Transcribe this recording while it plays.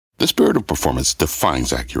The spirit of performance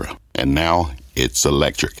defines Acura, and now it's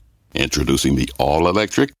electric. Introducing the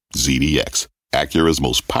all-electric ZDX, Acura's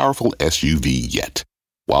most powerful SUV yet.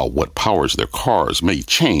 While what powers their cars may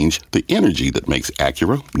change, the energy that makes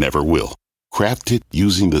Acura never will. Crafted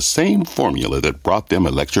using the same formula that brought them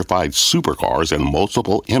electrified supercars and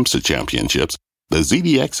multiple IMSA championships, the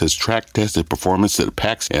ZDX has track-tested performance that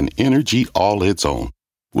packs an energy all its own.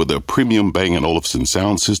 With a premium Bang & Olufsen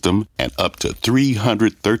sound system and up to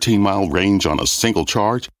 313-mile range on a single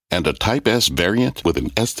charge, and a Type S variant with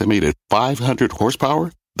an estimated 500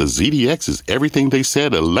 horsepower, the ZDX is everything they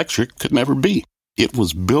said electric could never be. It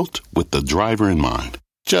was built with the driver in mind,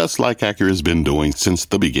 just like Acura's been doing since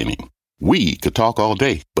the beginning. We could talk all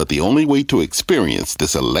day, but the only way to experience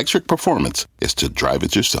this electric performance is to drive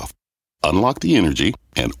it yourself. Unlock the energy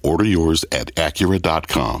and order yours at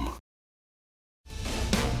Acura.com.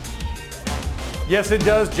 Yes, it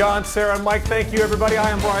does, John, Sarah, and Mike. Thank you, everybody. I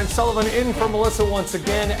am Brian Sullivan in for Melissa once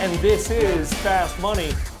again, and this is Fast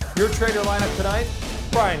Money. Your trader lineup tonight,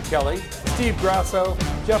 Brian Kelly, Steve Grasso,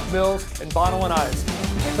 Jeff Mills, and Bono and Ives.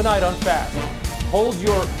 Tonight on Fast, hold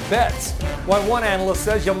your bets. While one analyst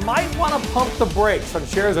says you might want to pump the brakes on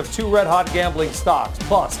shares of two red-hot gambling stocks.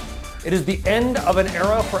 Plus, it is the end of an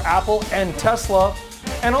era for Apple and Tesla,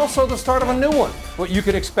 and also the start of a new one. What you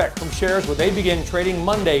can expect from shares when they begin trading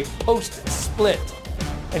Monday post-split.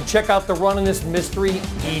 And check out the run in this mystery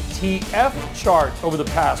ETF chart over the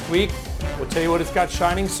past week. We'll tell you what it's got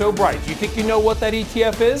shining so bright. Do you think you know what that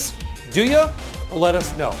ETF is? Do you? Well, let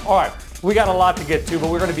us know. All right, we got a lot to get to, but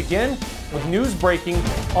we're going to begin with news breaking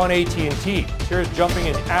on AT&T. Shares jumping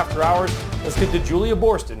in after hours. Let's get to Julia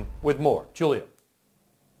Boorstin with more. Julia.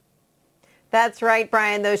 That's right,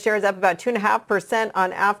 Brian. Those shares up about 2.5%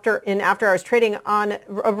 on after hours trading on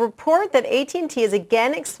a report that AT&T is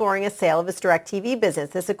again exploring a sale of its DirecTV business.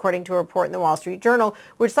 This according to a report in the Wall Street Journal,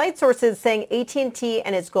 which cites sources saying AT&T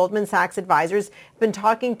and its Goldman Sachs advisors have been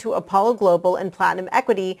talking to Apollo Global and Platinum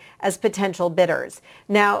Equity as potential bidders.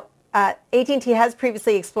 Now, AT&T has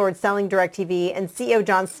previously explored selling DirecTV, and CEO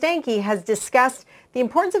John Stankey has discussed the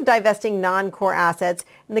importance of divesting non-core assets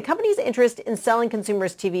and the company's interest in selling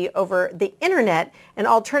consumers TV over the internet, an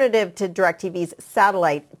alternative to DirecTV's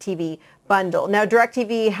satellite TV bundle. Now,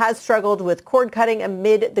 DirecTV has struggled with cord cutting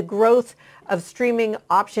amid the growth of streaming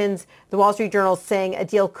options. The Wall Street Journal is saying a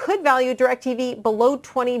deal could value DirecTV below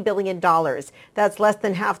 $20 billion. That's less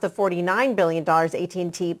than half the $49 billion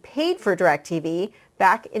AT&T paid for DirecTV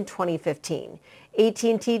back in 2015.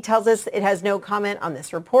 AT&T tells us it has no comment on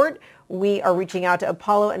this report. We are reaching out to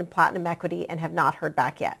Apollo and Platinum Equity and have not heard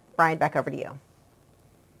back yet. Brian, back over to you.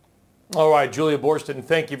 All right, Julia Boorstin,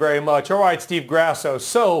 thank you very much. All right, Steve Grasso.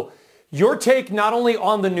 So your take not only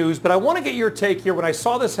on the news, but I want to get your take here. When I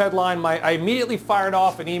saw this headline, I immediately fired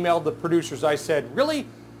off and emailed the producers. I said, really?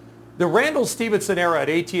 The Randall Stephenson era at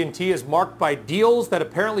AT&T is marked by deals that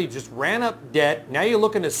apparently just ran up debt. Now you're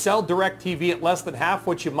looking to sell DirecTV at less than half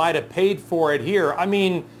what you might have paid for it here. I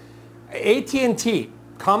mean, AT&T,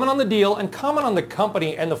 comment on the deal and comment on the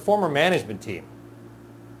company and the former management team.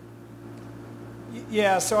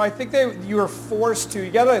 Yeah, so I think you were forced to, you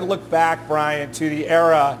got to look back, Brian, to the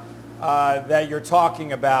era that you're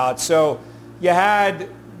talking about. So you had,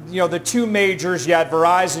 the two majors, you had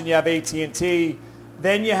Verizon, you have AT&T.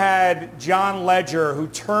 Then you had John Ledger, who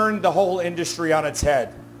turned the whole industry on its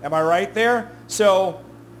head. Am I right there? So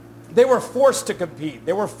they were forced to compete.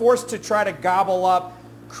 They were forced to try to gobble up,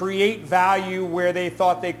 create value where they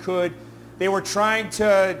thought they could. They were trying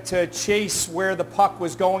to chase where the puck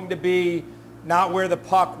was going to be, not where the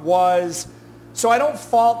puck was. So I don't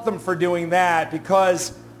fault them for doing that,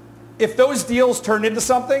 because if those deals turned into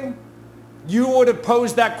something, you would have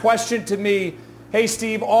posed that question to me, hey,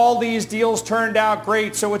 Steve, all these deals turned out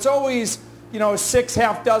great. So it's always, six,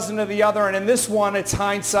 half dozen of the other. And in this one, it's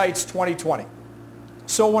hindsight's 2020.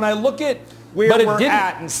 So when I look at where we're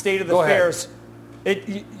at in state of affairs,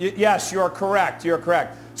 yes, you're correct. You're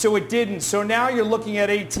correct. So it didn't. So now you're looking at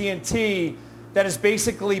AT&T that has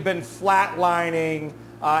basically been flatlining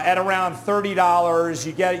at around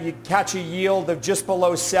 $30. You catch a yield of just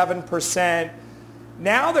below 7%.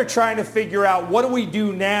 Now they're trying to figure out, what do we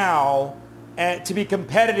do now to be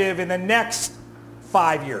competitive in the next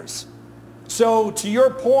 5 years? So to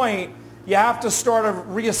your point, you have to start to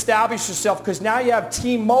reestablish yourself, because now you have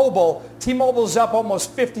T-Mobile. T-Mobile's up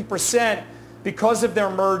almost 50% because of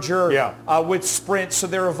their merger with Sprint. So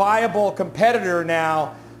they're a viable competitor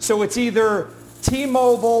now. So it's either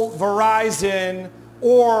T-Mobile, Verizon,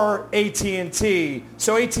 or AT&T.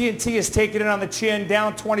 So AT&T has taken it on the chin,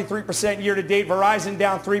 down 23% year to date. Verizon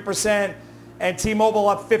down 3%, and T-Mobile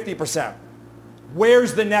up 50%.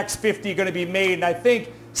 Where's the next 50 going to be made? And I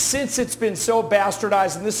think since it's been so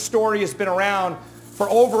bastardized and this story has been around for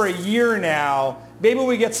over a year now, maybe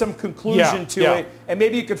we get some conclusion to it, and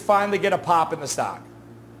maybe you could finally get a pop in the stock.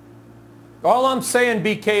 All I'm saying,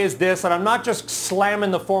 BK, is this, and I'm not just slamming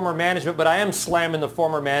the former management, but I am slamming the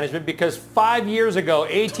former management because 5 years ago,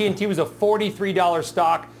 AT&T was a $43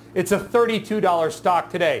 stock. It's a $32 stock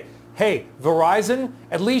today. Hey, Verizon,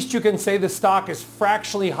 at least you can say the stock is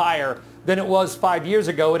fractionally higher than it was 5 years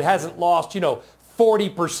ago. It hasn't lost,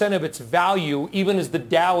 40% of its value, even as the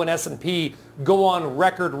Dow and S&P go on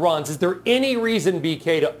record runs. Is there any reason,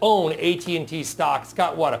 BK, to own AT&T stock? It's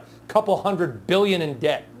got, a couple $100 billion in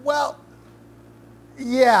debt. Well,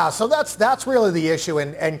 yeah, so that's really the issue.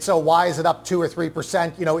 And so why is it up 2 or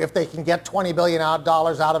 3%? If they can get $20 billion out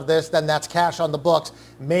of this, then that's cash on the books.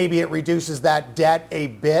 Maybe it reduces that debt a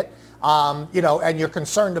bit. And you're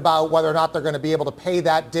concerned about whether or not they're going to be able to pay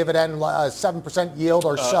that dividend, 7% yield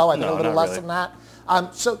or so. I think a little less than that.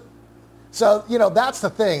 So that's the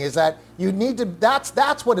thing, is that you need to,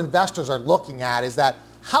 that's what investors are looking at, is that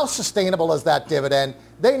how sustainable is that dividend?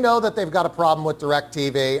 They know that they've got a problem with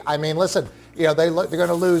DirecTV. I mean, listen, they're going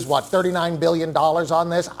to lose, $39 billion on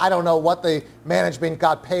this. I don't know what the management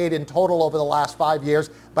got paid in total over the last 5 years,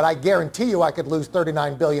 but I guarantee you I could lose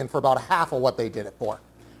 $39 billion for about half of what they did it for.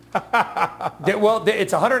 Well,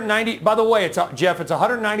 it's 190. By the way, Jeff, it's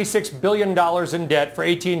 $196 billion in debt for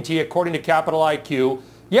AT&T, according to Capital IQ.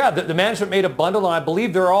 Yeah, the management made a bundle, and I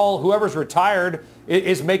believe whoever's retired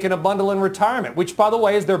is making a bundle in retirement, which, by the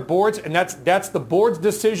way, is their board's, and that's the board's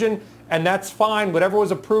decision, and that's fine. Whatever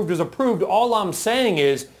was approved is approved. All I'm saying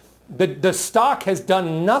is the stock has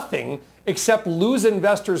done nothing except lose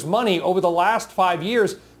investors' money over the last 5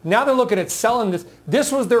 years. Now they're looking at selling this.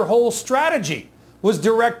 This was their whole strategy, was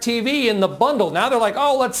DirecTV in the bundle. Now they're like,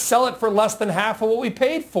 let's sell it for less than half of what we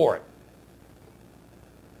paid for it.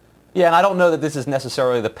 Yeah, and I don't know that this is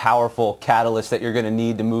necessarily the powerful catalyst that you're going to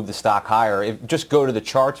need to move the stock higher. Just go to the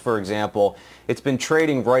charts, for example. It's been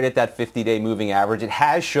trading right at that 50-day moving average. It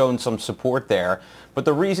has shown some support there. But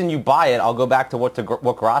the reason you buy it, I'll go back to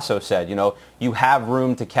what Grasso said. You have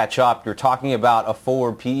room to catch up. You're talking about a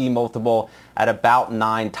forward PE multiple at about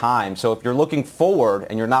 9 times. So if you're looking forward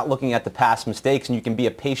and you're not looking at the past mistakes, and you can be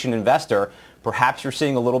a patient investor, perhaps you're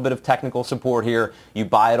seeing a little bit of technical support here. You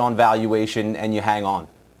buy it on valuation and you hang on.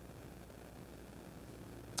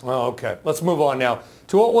 Oh, okay. Let's move on now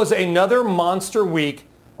to what was another monster week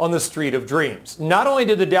on the Street of Dreams. Not only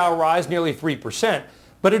did the Dow rise nearly 3%,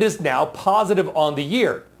 but it is now positive on the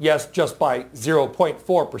year. Yes, just by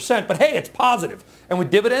 0.4%, but hey, it's positive. And with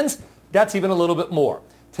dividends, that's even a little bit more.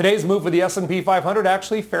 Today's move for the S&P 500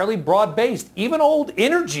 actually fairly broad-based. Even old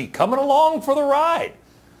energy coming along for the ride.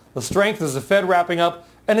 The strength is the Fed wrapping up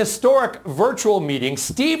an historic virtual meeting.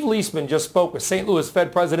 Steve Leisman just spoke with St. Louis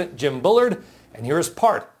Fed President Jim Bullard, and here is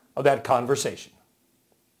part of that conversation.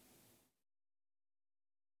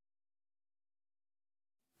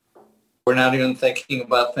 We're not even thinking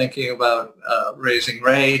about raising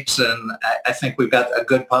rates, and I think we've got a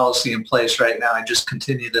good policy in place right now. I just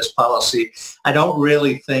continue this policy. I don't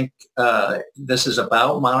really think this is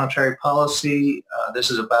about monetary policy.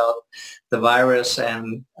 This is about the virus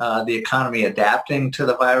and the economy adapting to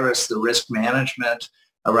the virus, the risk management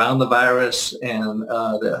around the virus, and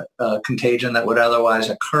the contagion that would otherwise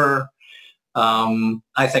occur.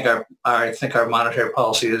 I think our monetary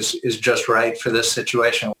policy is just right for this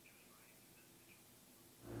situation.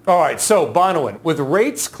 All right, so Bonawyn, with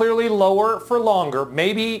rates clearly lower for longer,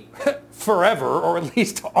 maybe forever, or at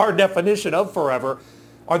least our definition of forever,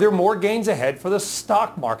 are there more gains ahead for the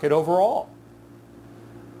stock market overall?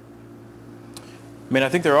 I mean, I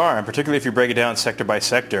think there are, and particularly if you break it down sector by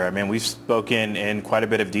sector. I mean, we've spoken in quite a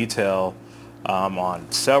bit of detail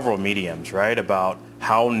on several mediums, right, about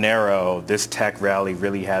how narrow this tech rally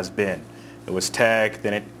really has been. It was tech,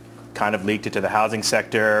 then it kind of leaked into the housing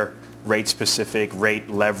sector, rate-specific, rate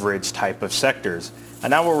leverage type of sectors. And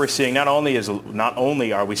now what we're seeing, not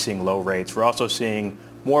only are we seeing low rates, we're also seeing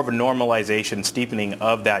more of a normalization, steepening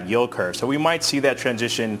of that yield curve. So we might see that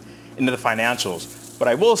transition into the financials. What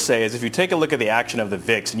I will say is if you take a look at the action of the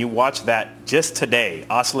VIX and you watch that just today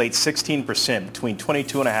oscillate 16% between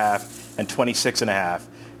 22.5 and 26.5,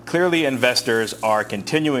 clearly investors are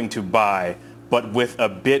continuing to buy, but with a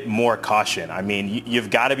bit more caution. I mean, you've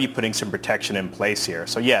got to be putting some protection in place here.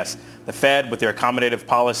 So yes, the Fed with their accommodative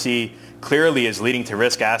policy clearly is leading to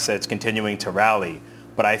risk assets continuing to rally.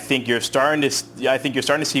 But I think you're starting to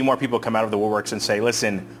see more people come out of the woodworks and say,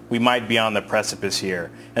 listen, we might be on the precipice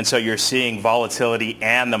here. And so you're seeing volatility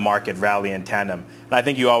and the market rally in tandem. And I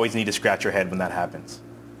think you always need to scratch your head when that happens.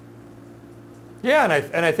 Yeah,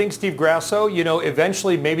 and I think, Steve Grasso,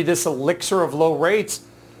 eventually maybe this elixir of low rates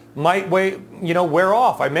might wear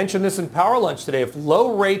off. I mentioned this in Power Lunch today. If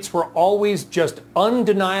low rates were always just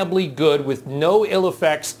undeniably good with no ill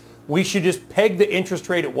effects, we should just peg the interest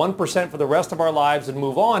rate at 1% for the rest of our lives and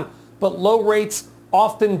move on. But low rates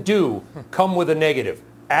often do come with a negative.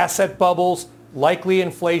 Asset bubbles, likely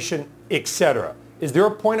inflation, etc. Is there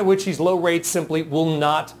a point at which these low rates simply will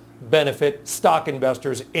not benefit stock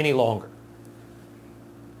investors any longer?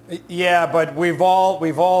 Yeah, but we've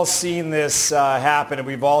all seen this happen, and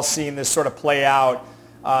we've all seen this sort of play out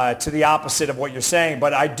to the opposite of what you're saying.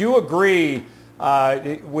 But I do agree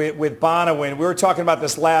with Bonawyn. We were talking about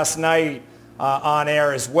this last night on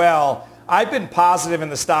air as well. I've been positive in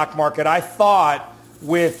the stock market. I thought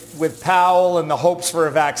with Powell and the hopes for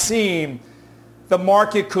a vaccine, the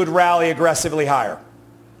market could rally aggressively higher.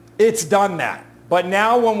 It's done that. But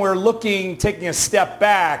now when we're taking a step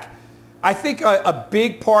back, I think a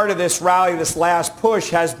big part of this rally, this last push,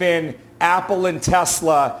 has been Apple and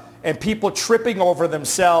Tesla and people tripping over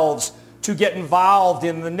themselves to get involved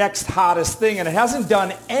in the next hottest thing. And it hasn't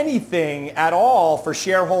done anything at all for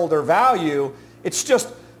shareholder value. It's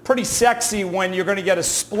just pretty sexy when you're going to get a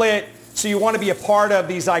split, so you want to be a part of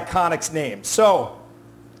these iconic names. So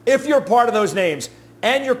if you're part of those names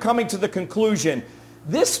and you're coming to the conclusion,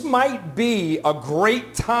 this might be a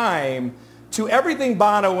great time to everything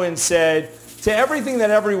Bonawyn said, to everything that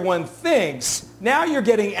everyone thinks. Now you're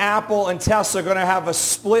getting Apple and Tesla going to have a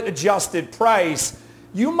split adjusted price.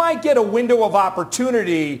 You might get a window of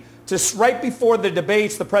opportunity to, right before the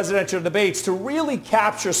debates, the presidential debates, to really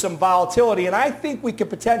capture some volatility. And I think we could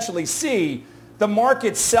potentially see the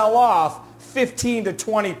market sell off 15 to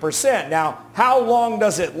 20%. Now, how long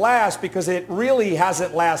does it last? Because it really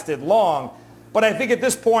hasn't lasted long. But I think at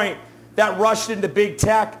this point, that rush into big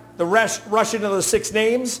tech, the rush into the 6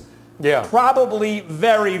 names, probably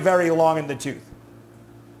very, very long in the tooth.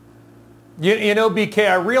 You know, BK,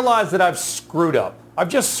 I realize that I've screwed up. I've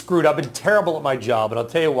just screwed up. I've been terrible at my job, and I'll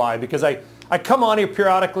tell you why. Because I come on here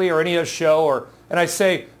periodically or any other show, and I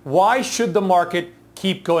say, why should the market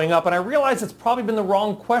keep going up? And I realize it's probably been the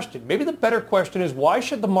wrong question. Maybe the better question is, why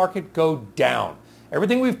should the market go down?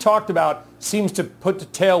 Everything we've talked about seems to put the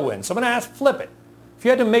tailwind. So I'm going to flip it. If you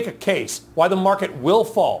had to make a case why the market will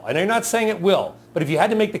fall, I know you're not saying it will, but if you had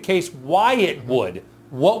to make the case why it would,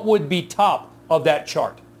 what would be top of that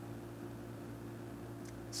chart?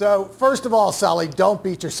 So first of all, Sully, don't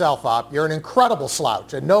beat yourself up. You're an incredible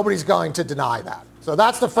slouch, and nobody's going to deny that. So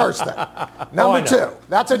that's the first thing. Number 2,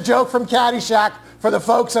 that's a joke from Caddyshack for the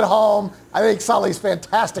folks at home. I think Sully's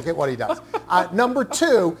fantastic at what he does. Number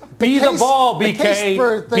 2, be the ball,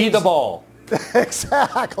 BK. Be the ball.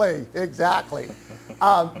 Exactly.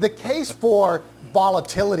 The case for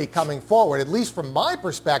volatility coming forward, at least from my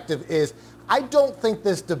perspective, is I don't think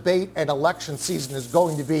this debate and election season is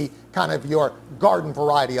going to be kind of your garden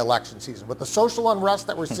variety election season. With the social unrest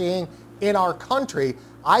that we're seeing in our country,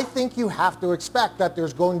 I think you have to expect that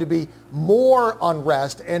there's going to be more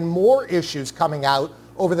unrest and more issues coming out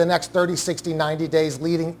over the next 30, 60, 90 days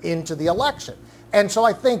leading into the election. And so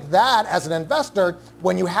I think that as an investor,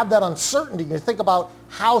 when you have that uncertainty, you think about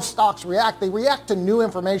how stocks react, they react to new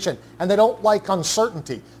information and they don't like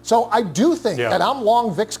uncertainty. So I do think that I'm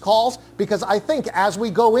long VIX calls because I think as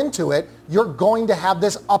we go into it, you're going to have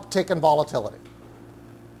this uptick in volatility.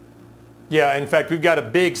 Yeah, in fact, we've got a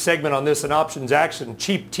big segment on this in Options Action.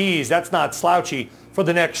 Cheap tease, that's not slouchy for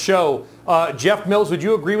the next show. Jeff Mills, would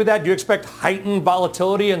you agree with that? Do you expect heightened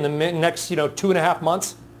volatility in the next 2.5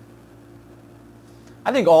 months?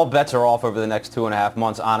 I think all bets are off over the next 2.5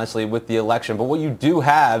 months, honestly, with the election. But what you do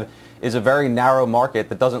have is a very narrow market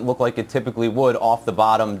that doesn't look like it typically would off the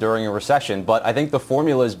bottom during a recession. But I think the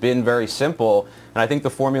formula has been very simple, and I think the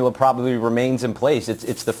formula probably remains in place.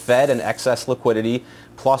 It's the Fed and excess liquidity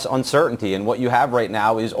plus uncertainty. And what you have right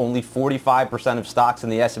now is only 45% of stocks in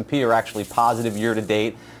the S&P are actually positive year to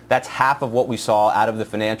date. That's half of what we saw out of the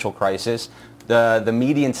financial crisis. The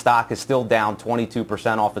median stock is still down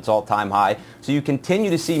 22% off its all-time high. So you continue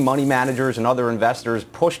to see money managers and other investors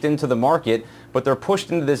pushed into the market, but they're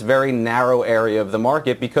pushed into this very narrow area of the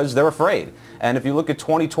market because they're afraid. And if you look at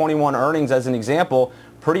 2021 earnings as an example,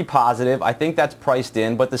 pretty positive. I think that's priced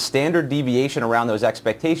in, but the standard deviation around those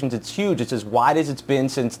expectations, it's huge. It's as wide as it's been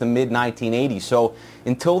since the mid-1980s. So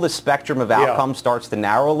until the spectrum of outcomes starts to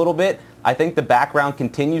narrow a little bit, I think the background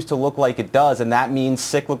continues to look like it does, and that means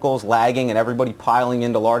cyclicals lagging and everybody piling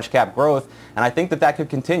into large cap growth, and I think that could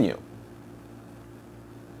continue.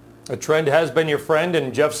 A trend has been your friend,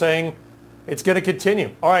 and Jeff saying it's going to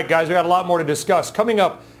continue. All right, guys, we got a lot more to discuss. Coming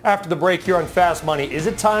up after the break here on Fast Money, is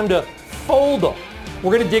it time to fold them?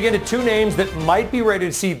 We're going to dig into two names that might be ready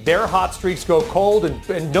to see their hot streaks go cold,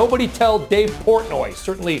 and nobody tell Dave Portnoy.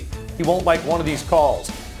 Certainly he won't like one of these calls.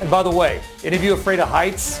 And by the way, any of you afraid of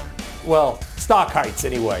heights? Well, stock heights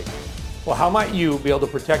anyway. Well, how might you be able to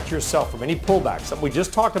protect yourself from any pullbacks? Something we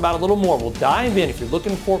just talked about a little more. We'll dive in. If you're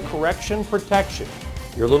looking for correction protection,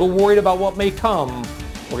 you're a little worried about what may come,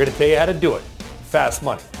 we're going to tell you how to do it. Fast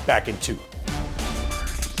Money, back in 2.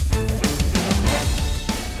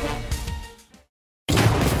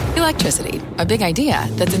 Electricity, a big idea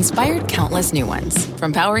that's inspired countless new ones.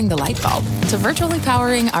 From powering the light bulb to virtually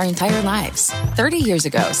powering our entire lives. 30 years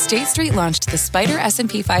ago, State Street launched the SPDR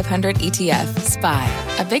S&P 500 ETF,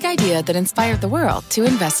 SPY. A big idea that inspired the world to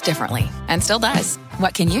invest differently, and still does.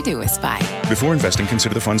 What can you do with SPY? Before investing,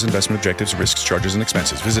 consider the fund's investment objectives, risks, charges, and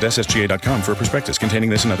expenses. Visit ssga.com for a prospectus containing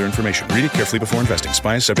this and other information. Read it carefully before investing.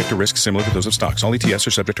 SPY is subject to risks similar to those of stocks. All ETFs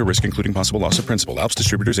are subject to risk, including possible loss of principal. Alps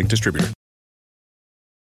Distributors, Inc. Distributor.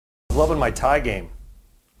 Loving my tie game.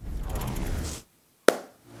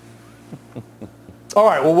 All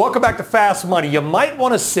right, well, welcome back to Fast Money. You might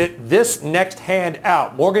want to sit this next hand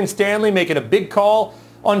out. Morgan Stanley making a big call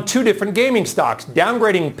on two different gaming stocks,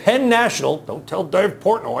 downgrading Penn National, don't tell Dave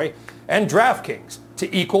Portnoy, and DraftKings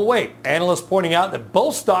to equal weight. Analysts pointing out that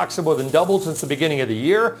both stocks have more than doubled since the beginning of the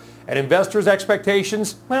year, and investors'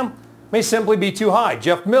 expectations, well, may simply be too high.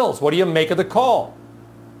 Jeff Mills, what do you make of the call?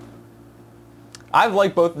 I've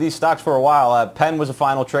liked both of these stocks for a while. Penn was a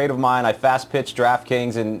final trade of mine. I fast-pitched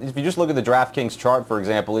DraftKings, and if you just look at the DraftKings chart, for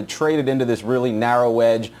example, it traded into this really narrow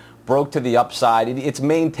wedge, broke to the upside. It's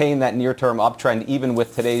maintained that near-term uptrend even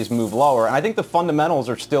with today's move lower, and I think the fundamentals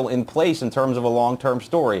are still in place in terms of a long-term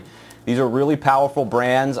story. These are really powerful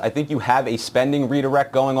brands. I think you have a spending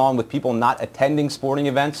redirect going on with people not attending sporting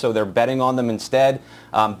events, so they're betting on them instead.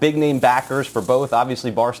 Big name backers for both.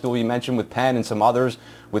 Obviously, Barstool you mentioned with Penn and some others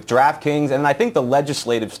with DraftKings. And I think the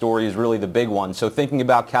legislative story is really the big one. So thinking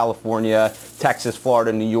about California, Texas,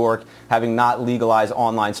 Florida, New York, having not legalized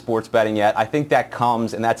online sports betting yet, I think that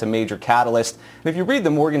comes, and that's a major catalyst. And if you read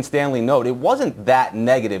the Morgan Stanley note, it wasn't that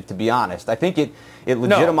negative, to be honest. I think it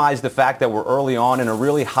legitimized the fact that we're early on in a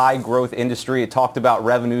really high growth industry. It talked about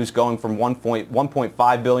revenues going from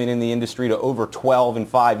 1.5 billion in the industry to over 12 in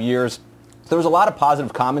 5 years. So there was a lot of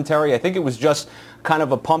positive commentary. I think it was just kind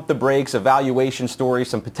of a pump the brakes, evaluation story,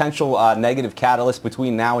 some potential negative catalyst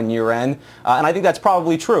between now and year end. And I think that's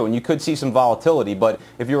probably true, and you could see some volatility. But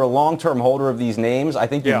if you're a long-term holder of these names, I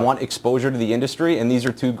think you want exposure to the industry, and these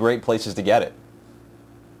are two great places to get it.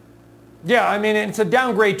 Yeah, I mean, it's a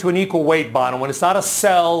downgrade to an equal weight bond. And when it's not a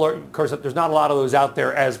sell, or of course, there's not a lot of those out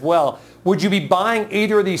there as well, would you be buying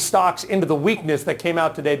either of these stocks into the weakness that came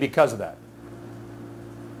out today because of that?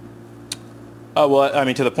 Well, I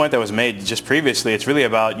mean, to the point that was made just previously, it's really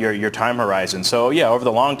about your time horizon. So, yeah, over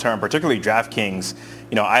the long term, particularly DraftKings,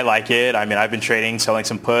 I like it. I mean, I've been trading, selling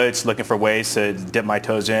some puts, looking for ways to dip my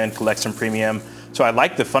toes in, collect some premium. So I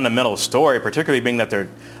like the fundamental story, particularly being that they're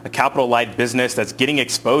a capital-light business that's getting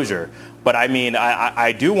exposure. But I mean,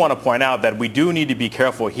 I do want to point out that we do need to be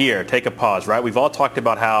careful here. Take a pause, right? We've all talked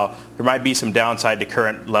about how there might be some downside to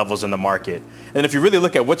current levels in the market. And if you really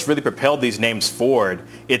look at what's really propelled these names forward,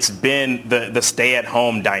 it's been the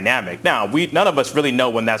stay-at-home dynamic. Now, none of us really know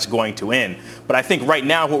when that's going to end. But I think right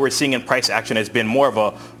now what we're seeing in price action has been more of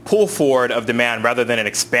a pull forward of demand rather than an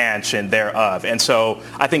expansion thereof. And so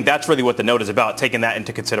I think that's really what the note is about, taking that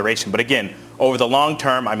into consideration. But again, over the long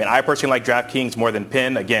term, I mean, I personally like DraftKings more than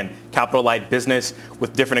Penn. Again, capital-light business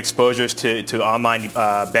with different exposures to online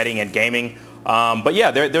betting and gaming. But yeah,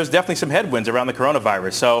 there's definitely some headwinds around the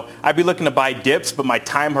coronavirus. So I'd be looking to buy dips, but my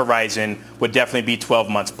time horizon would definitely be 12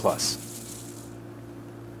 months plus.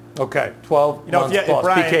 Okay, 12 months plus.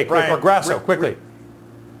 Brian, BK, quick, or Grasso, quickly.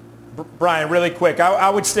 Brian, really quick. I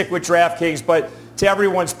would stick with DraftKings, but to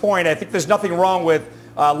everyone's point, I think there's nothing wrong with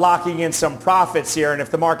locking in some profits here. And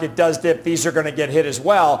if the market does dip, these are going to get hit as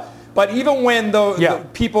well. But even when the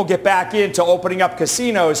people get back into opening up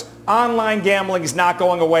casinos, online gambling is not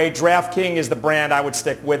going away. DraftKings is the brand. I would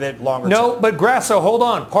stick with it longer term. No, but Grasso, hold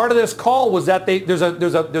on. Part of this call was that there's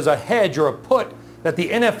a hedge or a put that the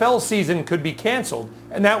NFL season could be canceled,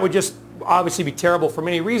 and that would just obviously be terrible for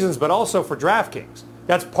many reasons, but also for DraftKings.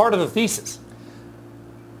 That's part of the thesis.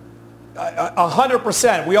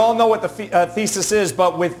 100%. We all know what the thesis is,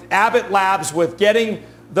 but with Abbott Labs, with getting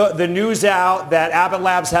the news out that Abbott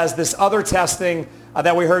Labs has this other testing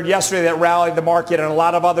that we heard yesterday that rallied the market and a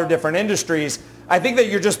lot of other different industries, I think that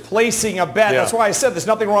you're just placing a bet. That's why I said there's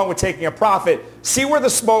nothing wrong with taking a profit. See where the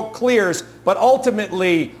smoke clears, but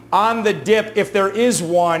ultimately on the dip, if there is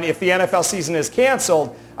one, if the NFL season is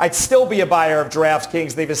canceled, I'd still be a buyer of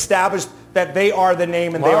DraftKings. They've established that they are the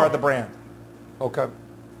name and they are the brand. Okay.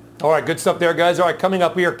 All right, good stuff there, guys. All right, coming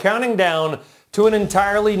up, we are counting down to an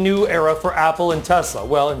entirely new era for Apple and Tesla.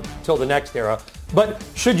 Well, until the next era. But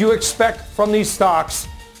should you expect from these stocks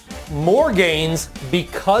more gains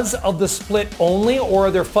because of the split only, or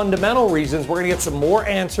are there fundamental reasons? We're going to get some more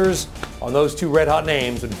answers on those two red-hot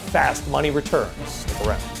names when Fast Money returns. Stick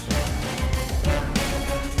around.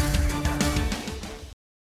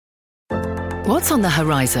 What's on the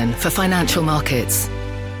horizon for financial markets?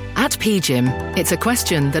 At PGIM, it's a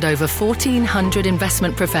question that over 1,400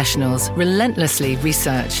 investment professionals relentlessly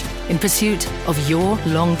research in pursuit of your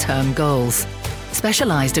long-term goals.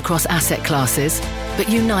 Specialized across asset classes, but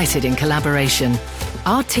united in collaboration,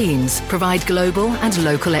 our teams provide global and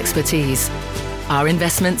local expertise. Our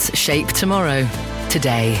investments shape tomorrow,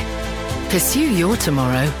 today. Pursue your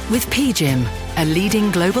tomorrow with PGIM, a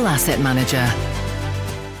leading global asset manager.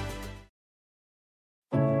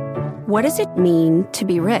 What does it mean to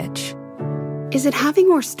be rich? Is it having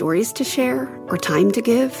more stories to share or time to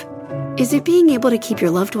give? Is it being able to keep your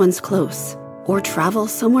loved ones close or travel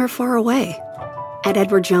somewhere far away? At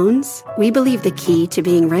Edward Jones, we believe the key to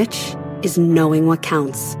being rich is knowing what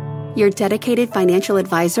counts. Your dedicated financial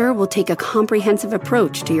advisor will take a comprehensive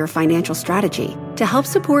approach to your financial strategy to help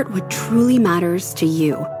support what truly matters to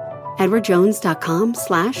you.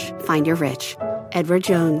 EdwardJones.com/findyourrich. Edward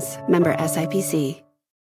Jones, member SIPC.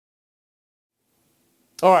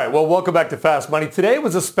 All right, well, welcome back to Fast Money. Today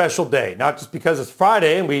was a special day, not just because it's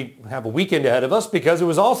Friday and we have a weekend ahead of us, because it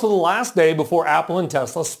was also the last day before Apple and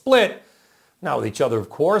Tesla split. Not with each other,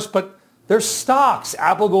 of course, but their stocks.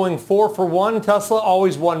 Apple going 4 for 1, Tesla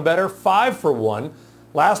always one better, 5 for 1.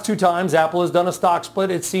 Last two times Apple has done a stock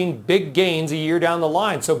split, it's seen big gains a year down the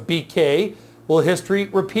line. So BK, will history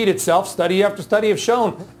repeat itself? Study after study have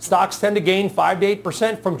shown stocks tend to gain 5 to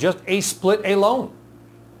 8% from just a split alone.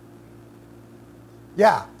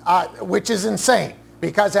 Yeah, which is insane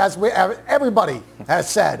because as everybody has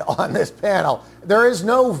said on this panel, there is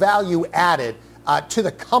no value added to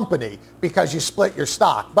the company because you split your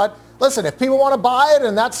stock. But listen, if people want to buy it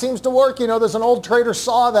and that seems to work, there's an old trader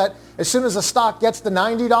saw that as soon as the stock gets to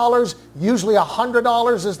 $90, usually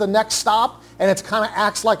 $100 is the next stop, and it kind of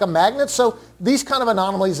acts like a magnet. So these kind of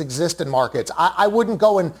anomalies exist in markets. I wouldn't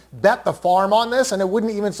go and bet the farm on this, and it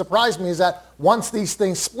wouldn't even surprise me is that once these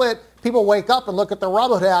things split, people wake up and look at the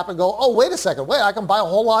Robinhood app and go, oh, wait a second, I can buy a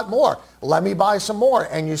whole lot more. Let me buy some more.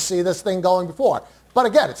 And you see this thing going before. But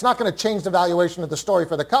again, it's not going to change the valuation of the story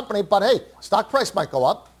for the company, but hey, stock price might go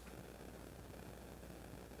up.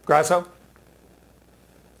 Grasso?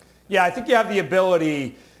 Yeah, I think you have the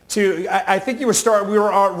ability to, I think we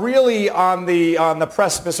were really on the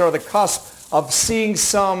precipice or the cusp of seeing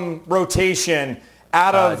some rotation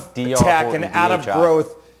out of tech and out of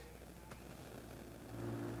growth.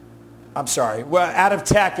 Out of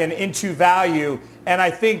tech and into value. And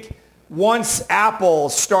I think once Apple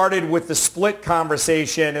started with the split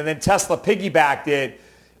conversation and then Tesla piggybacked it,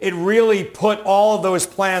 it really put all of those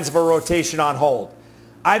plans of a rotation on hold.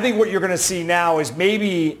 I think what you're going to see now is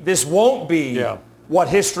maybe this won't be what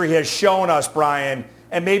history has shown us, Brian,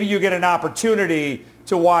 and maybe you get an opportunity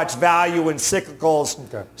to watch value and cyclicals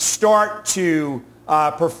start to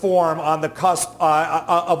perform on the cusp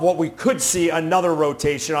of what we could see another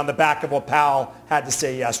rotation on the back of what Powell had to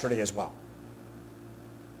say yesterday as well.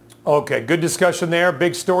 Okay, good discussion there.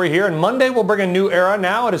 Big story here. And Monday we'll bring a new era.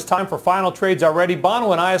 Now it is time for final trades already.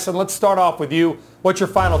 Bono and Ison, let's start off with you. What's your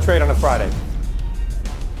final trade on a Friday?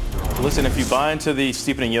 Listen, if you buy into the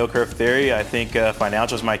steepening yield curve theory, I think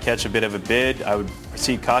financials might catch a bit of a bid. I would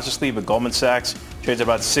proceed cautiously, but Goldman Sachs trades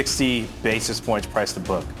about 60 basis points price to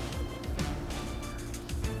book.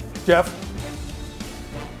 Jeff?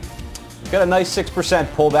 Got a nice 6%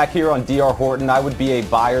 pullback here on DR Horton. I would be a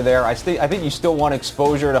buyer there. I think you still want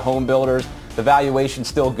exposure to home builders. The valuation's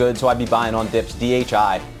still good, so I'd be buying on dips.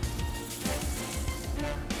 DHI.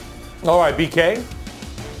 All right, BK?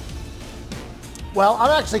 Well,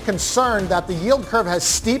 I'm actually concerned that the yield curve has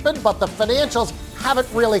steepened, but the financials haven't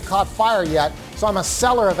really caught fire yet, so I'm a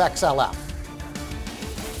seller of XLF.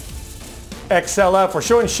 XLF. We're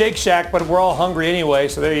showing Shake Shack, but we're all hungry anyway,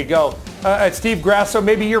 so there you go. Steve Grasso,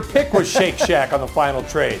 maybe your pick was Shake Shack on the final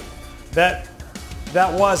trade. That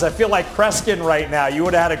was. I feel like Kreskin right now. You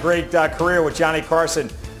would have had a great career with Johnny Carson.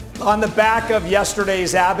 On the back of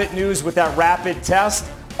yesterday's Abbott news with that rapid test,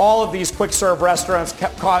 all of these quick serve restaurants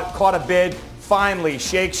caught a bid. Finally,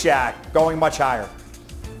 Shake Shack going much higher.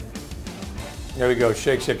 There we go,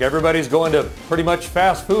 Shake Shack. Everybody's going to pretty much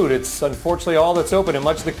fast food. It's unfortunately all that's open in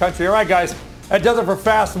much of the country. All right, guys, that does it for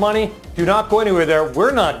Fast Money. Do not go anywhere there.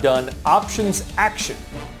 We're not done. Options Action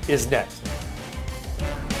is next.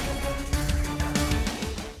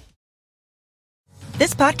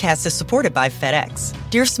 This podcast is supported by FedEx.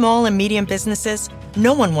 Dear small and medium businesses,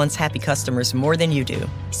 no one wants happy customers more than you do.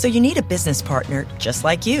 So you need a business partner just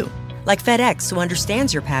like you. Like FedEx, who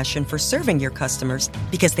understands your passion for serving your customers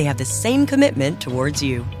because they have the same commitment towards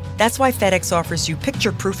you. That's why FedEx offers you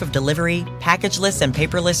picture proof of delivery, packageless and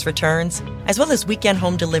paperless returns, as well as weekend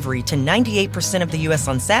home delivery to 98% of the U.S.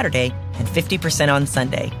 on Saturday and 50% on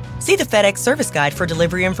Sunday. See the FedEx service guide for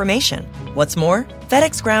delivery information. What's more,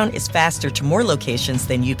 FedEx Ground is faster to more locations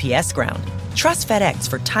than UPS Ground. Trust FedEx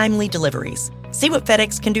for timely deliveries. See what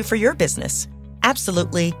FedEx can do for your business.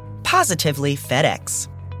 Absolutely, positively FedEx.